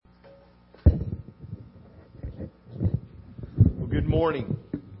morning.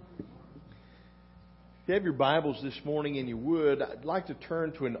 If you have your Bibles this morning and you would, I'd like to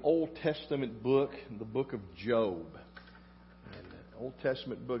turn to an Old Testament book, the book of Job. An Old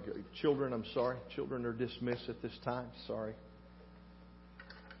Testament book. Children are dismissed at this time. Sorry.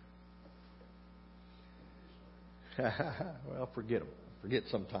 Well, forget them. Forget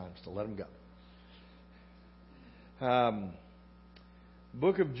sometimes to let them go.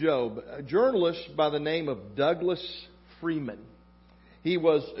 Book of Job. A journalist by the name of Douglas Freeman. He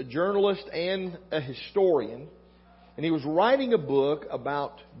was a journalist and a historian, and he was writing a book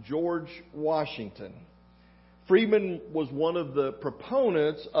about George Washington. Freeman was one of the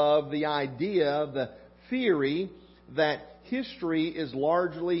proponents of the idea, the theory, that history is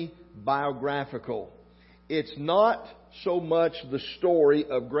largely biographical. It's not so much the story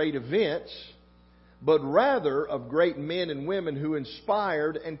of great events, but rather of great men and women who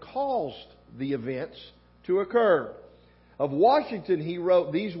inspired and caused the events to occur. Of Washington, he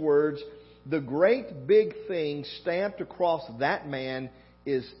wrote these words: "The great big thing stamped across that man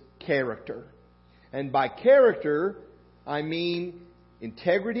is character." And by character, I mean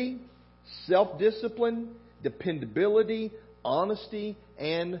integrity, self-discipline, dependability, honesty,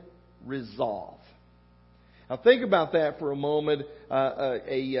 and resolve. Now think about that for a moment.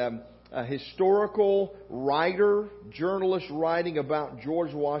 A historical writer, journalist writing about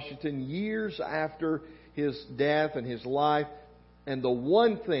George Washington years after his death and his life. And the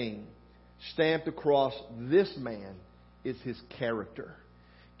one thing stamped across this man is his character.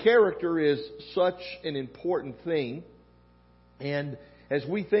 Character is such an important thing. And as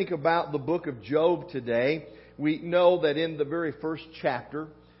we think about the book of Job today, we know that in the very first chapter,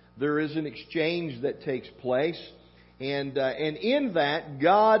 there is an exchange that takes place. And in that,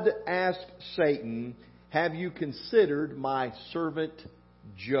 God asked Satan, "Have you considered my servant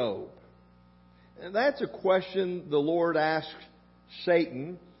Job?" And that's a question the Lord asked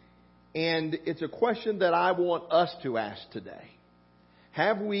Satan. And it's a question that I want us to ask today.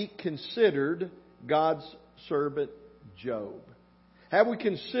 Have we considered God's servant Job? Have we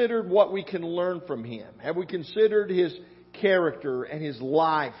considered what we can learn from him? Have we considered his character and his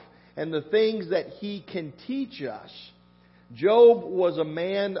life and the things that he can teach us? Job was a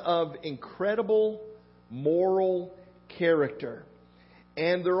man of incredible moral character.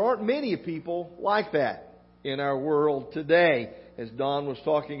 And there aren't many people like that in our world today. As Don was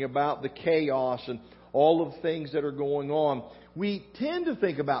talking about the chaos and all of the things that are going on, we tend to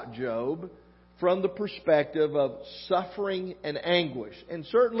think about Job from the perspective of suffering and anguish. And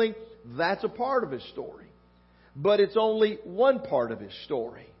certainly that's a part of his story. But it's only one part of his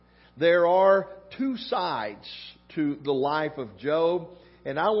story. There are two sides to the life of Job,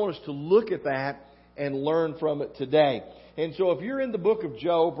 and I want us to look at that and learn from it today. And so if you're in the book of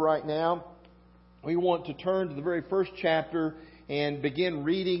Job right now, we want to turn to the very first chapter and begin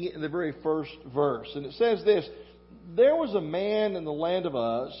reading in the very first verse. And it says this: "There was a man in the land of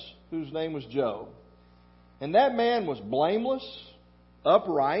Uz whose name was Job. And that man was blameless,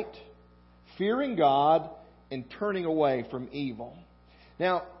 upright, fearing God, and turning away from evil."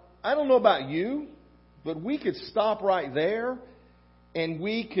 Now, I don't know about you, but we could stop right there and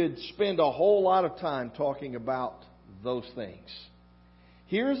we could spend a whole lot of time talking about those things.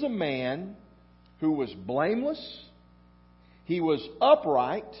 Here's a man who was blameless, he was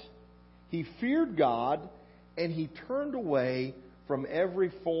upright, he feared God, and he turned away from every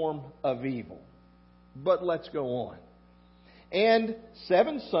form of evil. But let's go on. "And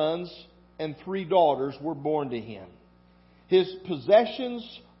 7 sons and 3 daughters were born to him. His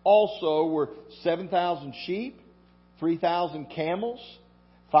possessions also were 7,000 sheep, 3,000 camels,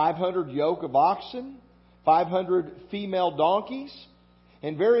 500 yoke of oxen, 500 female donkeys,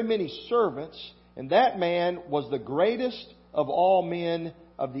 and very many servants. And that man was the greatest of all men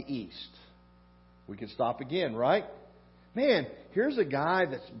of the East." We can stop again, right? Man, here's a guy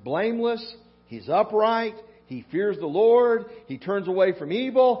that's blameless, he's upright, he fears the Lord, he turns away from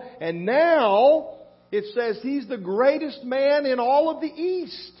evil, and now it says he's the greatest man in all of the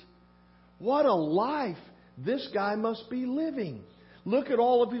East. What a life this guy must be living. Look at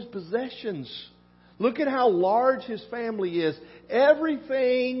all of his possessions. Look at how large his family is.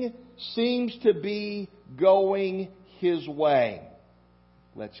 Everything seems to be going his way.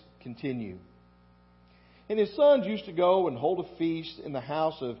 Let's continue. "And his sons used to go and hold a feast in the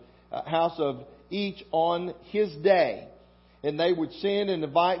house of each on his day. And they would send and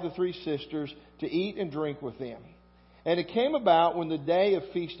invite the 3 sisters to eat and drink with them. And it came about when the day of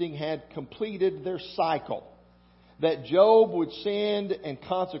feasting had completed their cycle, that Job would send and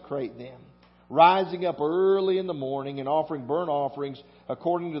consecrate them, rising up early in the morning and offering burnt offerings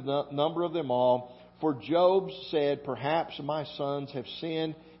according to the number of them all. For Job said, perhaps my sons have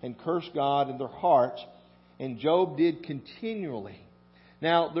sinned and cursed God in their hearts. And Job did continually.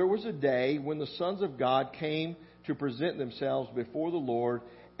 Now there was a day when the sons of God came to present themselves before the Lord,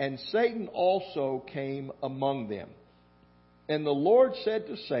 and Satan also came among them. And the Lord said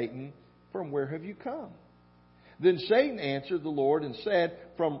to Satan, from where have you come? Then Satan answered the Lord and said,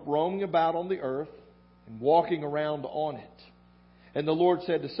 from roaming about on the earth and walking around on it. And the Lord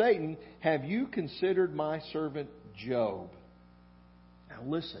said to Satan, have you considered my servant Job? Now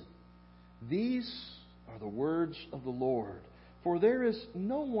listen, these are the words of the Lord, for there is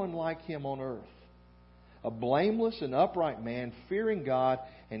no one like him on earth, a blameless and upright man, fearing God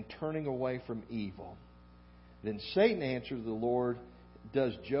and turning away from evil. Then Satan answered the Lord,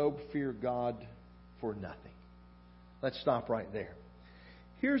 does Job fear God for nothing? Let's stop right there.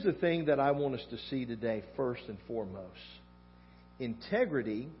 Here's the thing that I want us to see today first and foremost.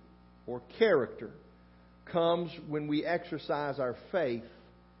 Integrity or character comes when we exercise our faith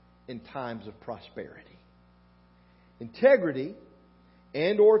in times of prosperity. Integrity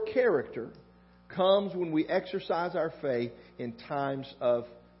and or character comes when we exercise our faith in times of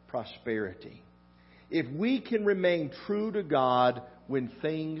prosperity. If we can remain true to God when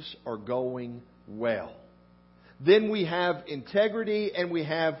things are going well, then we have integrity and we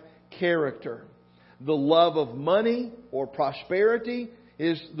have character. The love of money or prosperity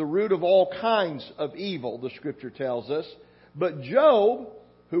is the root of all kinds of evil, the Scripture tells us. But Job,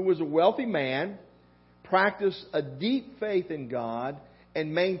 who was a wealthy man, practiced a deep faith in God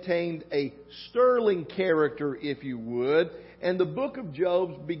and maintained a sterling character, if you would. And the book of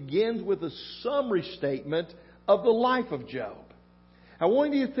Job begins with a summary statement of the life of Job. I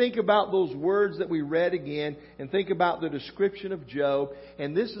want you to think about those words that we read again and think about the description of Job.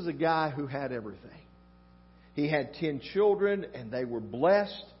 And this is a guy who had everything. He had 10 children and they were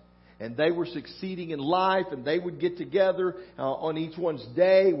blessed and they were succeeding in life and they would get together on each one's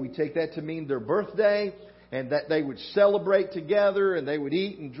day. We take that to mean their birthday, and that they would celebrate together and they would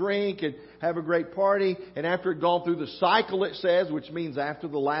eat and drink and have a great party. And after it had gone through the cycle, it says, which means after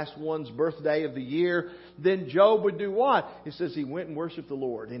the last one's birthday of the year, then Job would do what? It says he went and worshiped the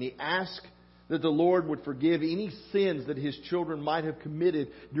Lord, and he asked that the Lord would forgive any sins that his children might have committed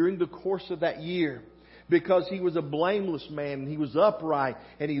during the course of that year. Because he was a blameless man, and he was upright,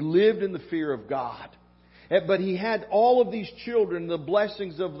 and he lived in the fear of God. But he had all of these children, the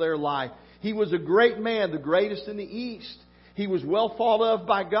blessings of their life. He was a great man, the greatest in the East. He was well thought of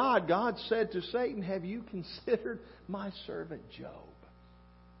by God. God said to Satan, have you considered my servant Job?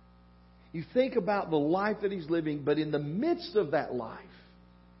 You think about the life that he's living, but in the midst of that life,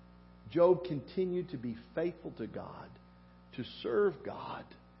 Job continued to be faithful to God, to serve God,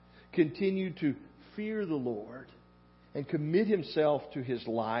 continued to fear the Lord, and commit himself to his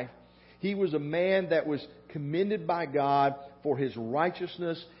life. He was a man that was commended by God for his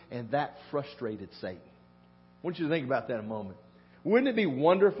righteousness, and that frustrated Satan. I want you to think about that a moment. Wouldn't it be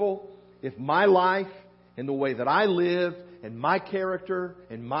wonderful if my life and the way that I lived and my character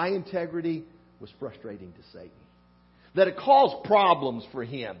and my integrity was frustrating to Satan? That it caused problems for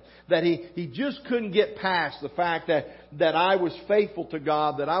him. That he just couldn't get past the fact that I was faithful to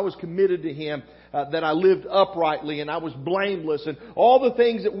God, that I was committed to Him, that I lived uprightly and I was blameless, and all the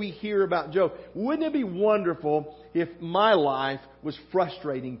things that we hear about Job. Wouldn't it be wonderful if my life was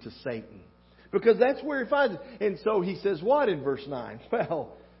frustrating to Satan? Because that's where he finds it. And so he says what in verse 9?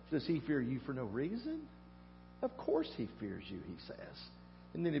 Well, does he fear you for no reason? Of course he fears you, he says.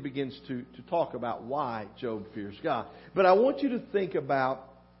 And then he begins to talk about why Job fears God. But I want you to think about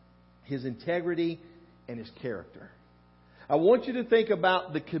his integrity and his character. I want you to think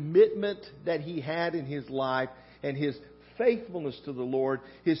about the commitment that he had in his life and his faithfulness to the Lord.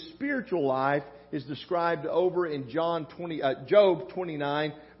 His spiritual life is described over in Job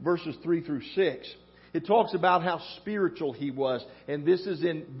 29, verses 3 through 6. It talks about how spiritual he was. And this is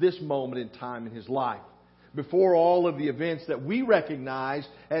in this moment in time in his life. Before all of the events that we recognize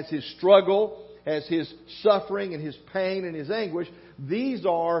as his struggle, as his suffering and his pain and his anguish, these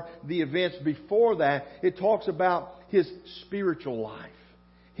are the events before that. It talks about his spiritual life,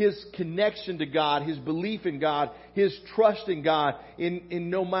 his connection to God, his belief in God, his trust in God in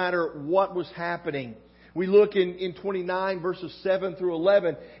no matter what was happening. We look in 29 verses 7 through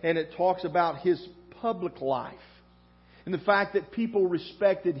 11, and it talks about his public life. And the fact that people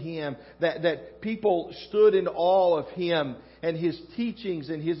respected him, that people stood in awe of him and his teachings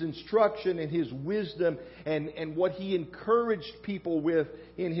and his instruction and his wisdom and what he encouraged people with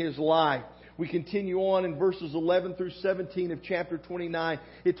in his life. We continue on in verses 11 through 17 of chapter 29.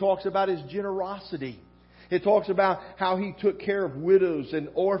 It talks about his generosity. It talks about how he took care of widows and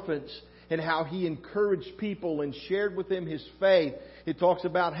orphans. and how he encouraged people and shared with them his faith. It talks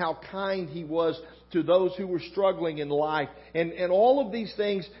about how kind he was to those who were struggling in life. And all of these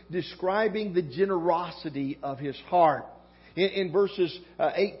things describing the generosity of his heart. In verses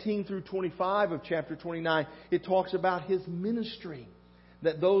 18 through 25 of chapter 29, it talks about his ministry.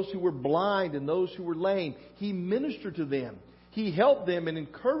 That those who were blind and those who were lame, he ministered to them. He helped them and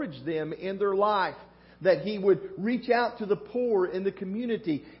encouraged them in their life. That he would reach out to the poor in the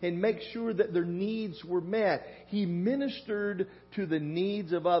community and make sure that their needs were met. He ministered to the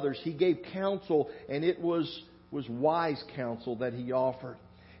needs of others. He gave counsel, and it was wise counsel that he offered.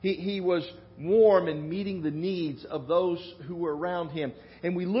 He was warm in meeting the needs of those who were around him.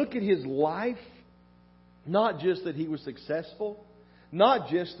 And we look at his life, not just that he was successful, not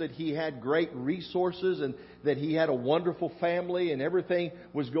just that he had great resources and that he had a wonderful family and everything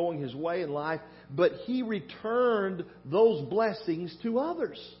was going his way in life, but he returned those blessings to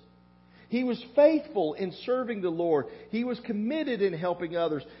others. He was faithful in serving the Lord. He was committed in helping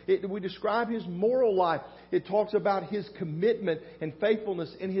others. We describe his moral life. It talks about his commitment and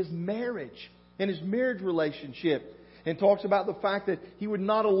faithfulness in his marriage and his marriage relationship. And talks about the fact that he would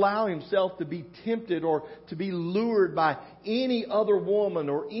not allow himself to be tempted or to be lured by any other woman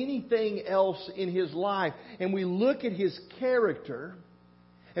or anything else in his life. And we look at his character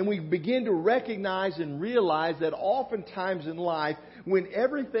and we begin to recognize and realize that oftentimes in life, when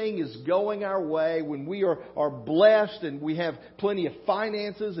everything is going our way, when we are blessed and we have plenty of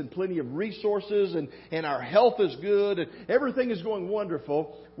finances and plenty of resources and our health is good and everything is going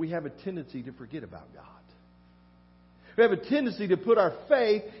wonderful, we have a tendency to forget about God. We have a tendency to put our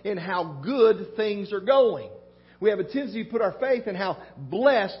faith in how good things are going. We have a tendency to put our faith in how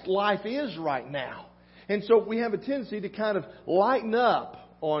blessed life is right now. And so we have a tendency to kind of lighten up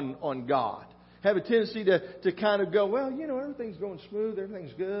on God. Have a tendency to kind of go, well, everything's going smooth,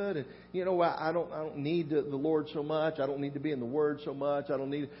 everything's good, and I don't need the Lord so much. I don't need to be in the Word so much. I don't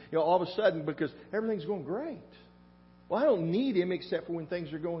need all of a sudden because everything's going great. Well, I don't need Him except for when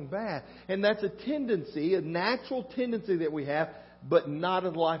things are going bad. And that's a tendency, a natural tendency that we have, but not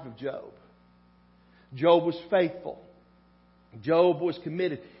in the life of Job. Job was faithful. Job was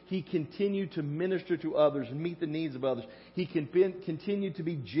committed. He continued to minister to others and meet the needs of others. He continued to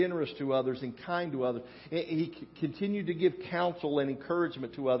be generous to others and kind to others. He continued to give counsel and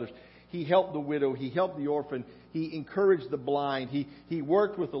encouragement to others. He helped the widow. He helped the orphan. He encouraged the blind. He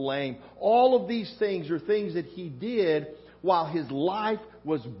worked with the lame. All of these things are things that he did while his life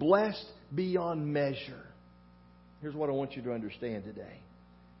was blessed beyond measure. Here's what I want you to understand today.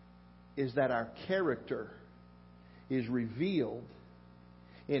 Is that our character is revealed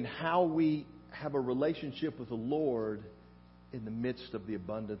in how we have a relationship with the Lord in the midst of the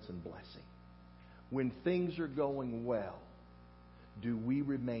abundance and blessing. When things are going well, do we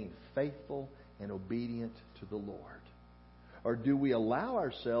remain faithful and obedient to the Lord? Or do we allow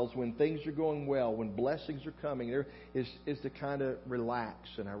ourselves, when things are going well, when blessings are coming, is to kind of relax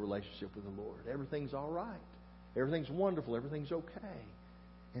in our relationship with the Lord? Everything's all right. Everything's wonderful. Everything's okay.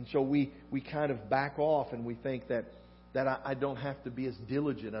 And so we kind of back off and we think that I don't have to be as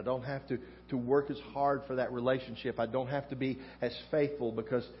diligent. I don't have to work as hard for that relationship. I don't have to be as faithful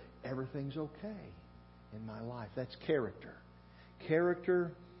because everything's okay in my life. That's character.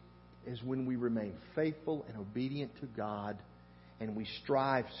 Character is when we remain faithful and obedient to God and we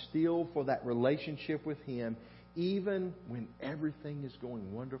strive still for that relationship with Him even when everything is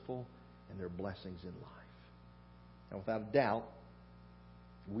going wonderful and there are blessings in life. Now, without a doubt,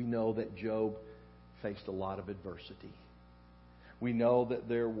 we know that Job faced a lot of adversity. We know that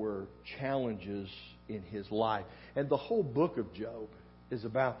there were challenges in his life. And the whole book of Job is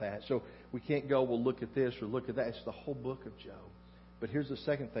about that. So we can't go, well, look at this or look at that. It's the whole book of Job. But here's the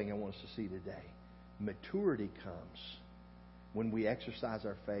second thing I want us to see today. Maturity comes when we exercise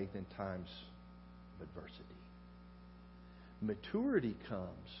our faith in times of adversity. Maturity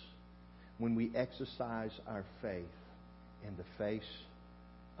comes when we exercise our faith in the face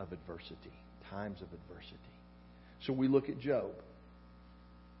of adversity, times of adversity. So we look at Job,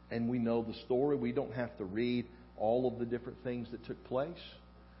 and we know the story. We don't have to read all of the different things that took place.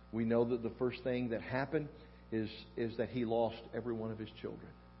 We know that the first thing that happened is that he lost every one of his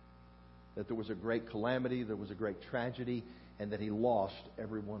children. That there was a great calamity, there was a great tragedy, and that he lost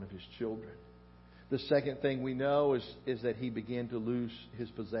every one of his children. The second thing we know is that he began to lose his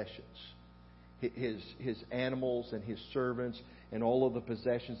possessions. His animals and his servants and all of the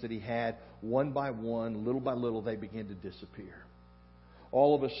possessions that he had, one by one, little by little, they began to disappear.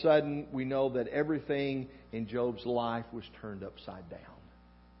 All of a sudden, we know that everything in Job's life was turned upside down.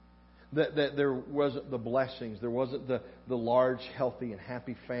 that there wasn't the blessings. There wasn't the large, healthy, and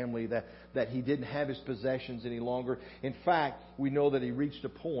happy family. That he didn't have his possessions any longer. In fact, we know that he reached a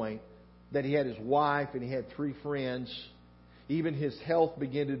point that he had his wife and he had 3 friends. Even his health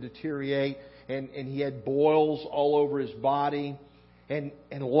began to deteriorate. And he had boils all over his body. And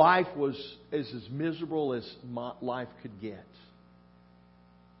life was as miserable as life could get.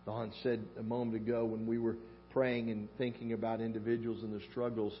 Don said a moment ago when we were praying and thinking about individuals and their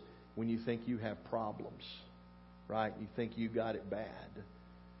struggles, when you think you have problems, right? You think you got it bad.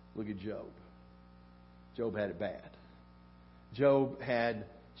 Look at Job. Job had it bad. Job had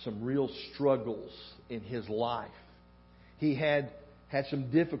some real struggles in his life. He had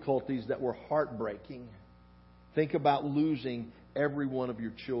some difficulties that were heartbreaking. Think about losing every one of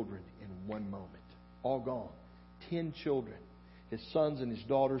your children in one moment. All gone. 10 children. His sons and his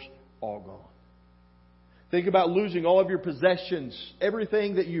daughters, all gone. Think about losing all of your possessions.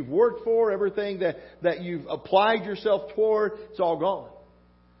 Everything that you've worked for, everything that you've applied yourself toward, it's all gone.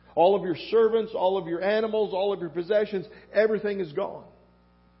 All of your servants, all of your animals, all of your possessions, everything is gone.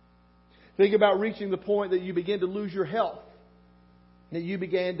 Think about reaching the point that you begin to lose your health. That you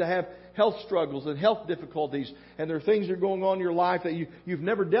began to have health struggles and health difficulties. And there are things that are going on in your life that you've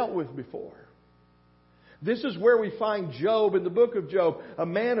never dealt with before. This is where we find Job in the book of Job, a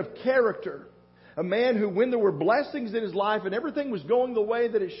man of character. A man who, when there were blessings in his life and everything was going the way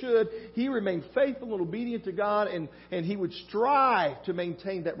that it should, he remained faithful and obedient to God, and he would strive to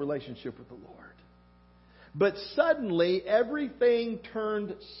maintain that relationship with the Lord. But suddenly, everything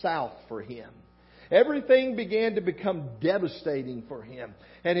turned south for him. Everything began to become devastating for him.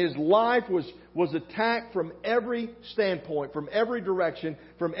 And his life was attacked from every standpoint, from every direction,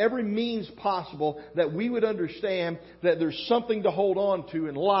 from every means possible, that we would understand that there's something to hold on to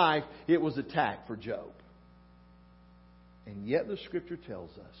in life. It was attacked for Job. And yet the Scripture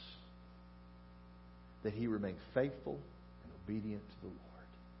tells us that he remained faithful and obedient to the Lord.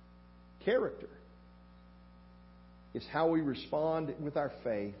 Character is how we respond with our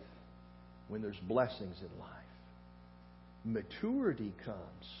faith when there's blessings in life. Maturity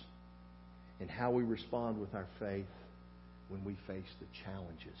comes in how we respond with our faith when we face the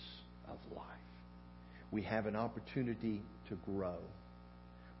challenges of life. We have an opportunity to grow.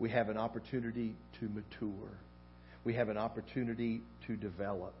 We have an opportunity to mature. We have an opportunity to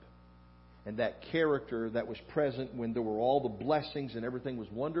develop. And that character that was present when there were all the blessings and everything was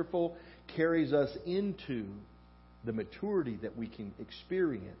wonderful carries us into the maturity that we can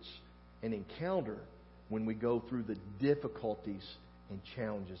experience and encounter when we go through the difficulties and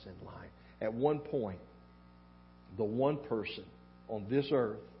challenges in life. At one point, the one person on this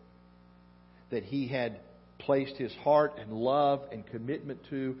earth that he had placed his heart and love and commitment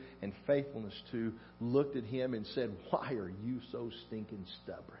to and faithfulness to looked at him and said, "Why are you so stinking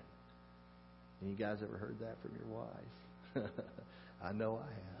stubborn?" Any guys ever heard that from your wife? I know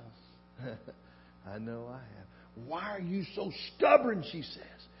I have. I know I have. "Why are you so stubborn?" she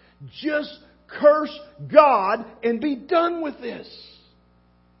says. "Just curse God and be done with this."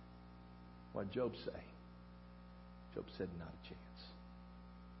 What did Job say? Job said, "Not a chance.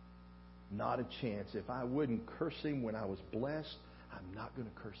 Not a chance. If I wouldn't curse him when I was blessed, I'm not going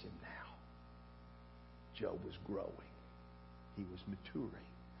to curse him now." Job was growing. He was maturing.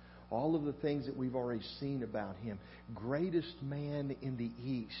 All of the things that we've already seen about him. Greatest man in the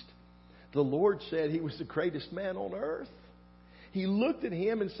East. The Lord said he was the greatest man on earth. He looked at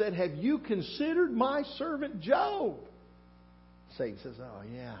him and said, "Have you considered my servant Job?" Satan says, "Oh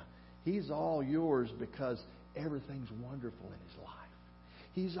yeah, he's all yours because everything's wonderful in his life.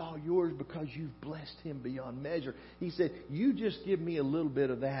 He's all yours because you've blessed him beyond measure." He said, "You just give me a little bit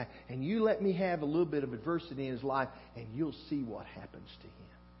of that, and you let me have a little bit of adversity in his life, and you'll see what happens to him.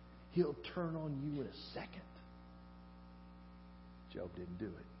 He'll turn on you in a second." Job didn't do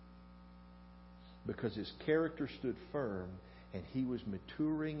it because his character stood firm, and he was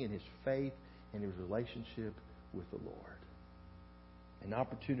maturing in his faith and his relationship with the Lord. An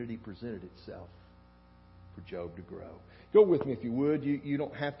opportunity presented itself for Job to grow. Go with me if you would. You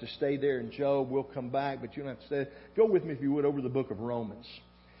don't have to stay there in Job. We'll come back, but you don't have to stay. Go with me if you would over the book of Romans.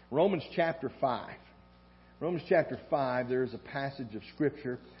 Romans chapter 5. Romans chapter 5, there is a passage of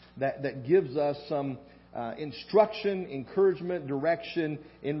Scripture that gives us some instruction, encouragement, direction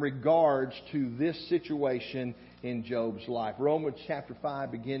in regards to this situation in Job's life. Romans chapter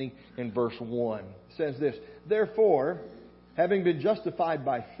 5, beginning in verse 1. It says this: "Therefore, having been justified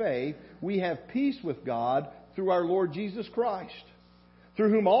by faith, we have peace with God through our Lord Jesus Christ, through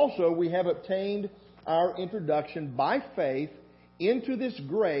whom also we have obtained our introduction by faith into this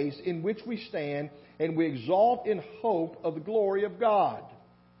grace in which we stand, and we exalt in hope of the glory of God.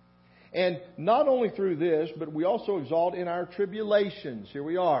 And not only through this, but we also exalt in our tribulations. Here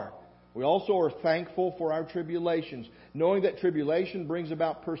we are. We also are thankful for our tribulations, knowing that tribulation brings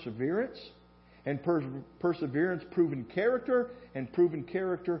about perseverance, and perseverance proven character, and proven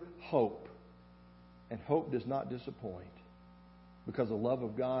character hope. And hope does not disappoint, because the love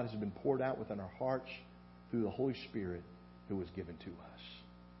of God has been poured out within our hearts through the Holy Spirit who was given to us.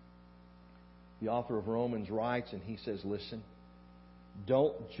 The author of Romans writes, and he says, listen,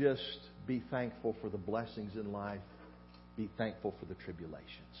 don't just be thankful for the blessings in life, be thankful for the tribulations.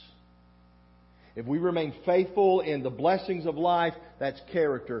 If we remain faithful in the blessings of life, that's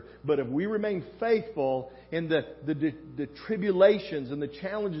character. But if we remain faithful in the tribulations and the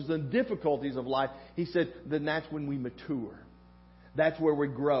challenges and difficulties of life, he said, then that's when we mature. That's where we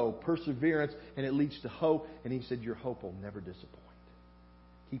grow. Perseverance, and it leads to hope. And he said, your hope will never disappoint.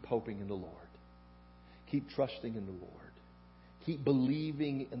 Keep hoping in the Lord. Keep trusting in the Lord. Keep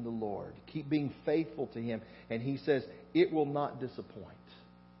believing in the Lord. Keep being faithful to Him. And he says, it will not disappoint.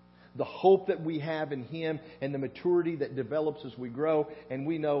 The hope that we have in Him and the maturity that develops as we grow. And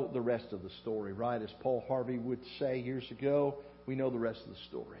we know the rest of the story, right? As Paul Harvey would say years ago, we know the rest of the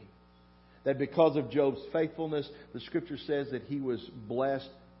story. That because of Job's faithfulness, the Scripture says that he was blessed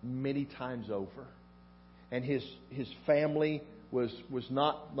many times over. And his family was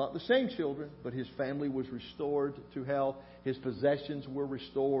not the same children, but his family was restored to health. His possessions were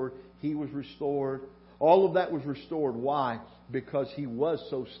restored. He was restored. All of that was restored. Why? Because he was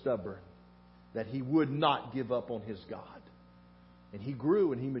so stubborn that he would not give up on his God. And he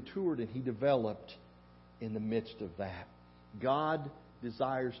grew and he matured and he developed in the midst of that. God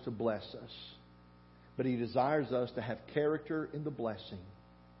desires to bless us, but He desires us to have character in the blessing,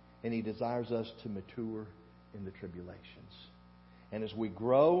 and He desires us to mature in the tribulations. And as we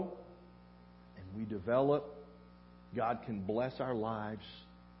grow and we develop, God can bless our lives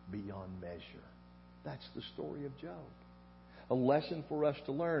beyond measure. That's the story of Job. A lesson for us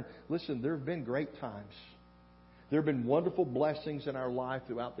to learn. Listen, there have been great times. There have been wonderful blessings in our life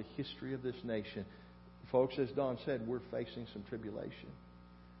throughout the history of this nation. Folks, as Don said, we're facing some tribulation.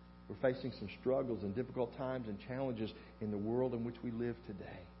 We're facing some struggles and difficult times and challenges in the world in which we live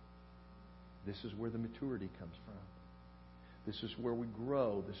today. This is where the maturity comes from. This is where we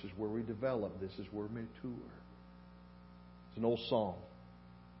grow. This is where we develop. This is where we mature. It's an old song.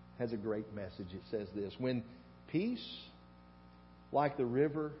 It has a great message. It says this: when peace like the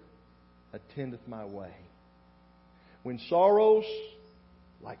river attendeth my way, when sorrows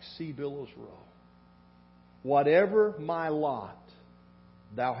like sea billows roll, whatever my lot,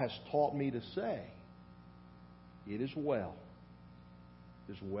 Thou hast taught me to say, it is well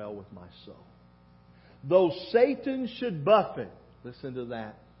with my soul. Though Satan should buffet, listen to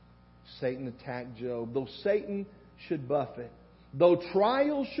that. Satan attacked Job. Though Satan should buffet, though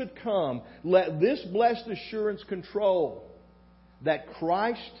trials should come, let this blessed assurance control that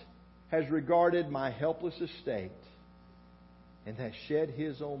Christ has regarded my helpless estate and has shed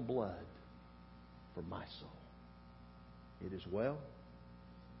His own blood for my soul. It is well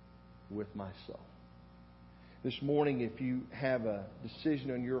with my soul. This morning, if you have a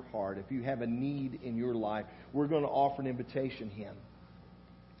decision on your heart, if you have a need in your life, we're going to offer an invitation hymn.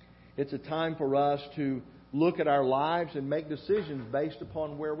 It's a time for us to look at our lives and make decisions based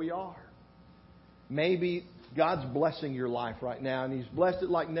upon where we are. Maybe God's blessing your life right now, and He's blessed it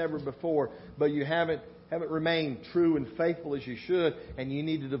like never before, but you haven't remained true and faithful as you should, and you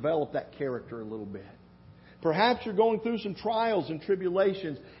need to develop that character a little bit. Perhaps you're going through some trials and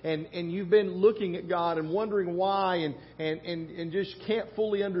tribulations, and you've been looking at God and wondering why, and just can't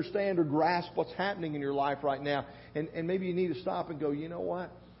fully understand or grasp what's happening in your life right now. And maybe you need to stop and go, you know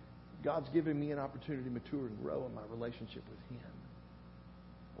what? God's given me an opportunity to mature and grow in my relationship with Him.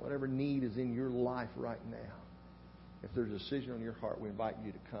 Whatever need is in your life right now, if there's a decision on your heart, we invite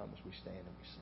you to come as we stand and we sing.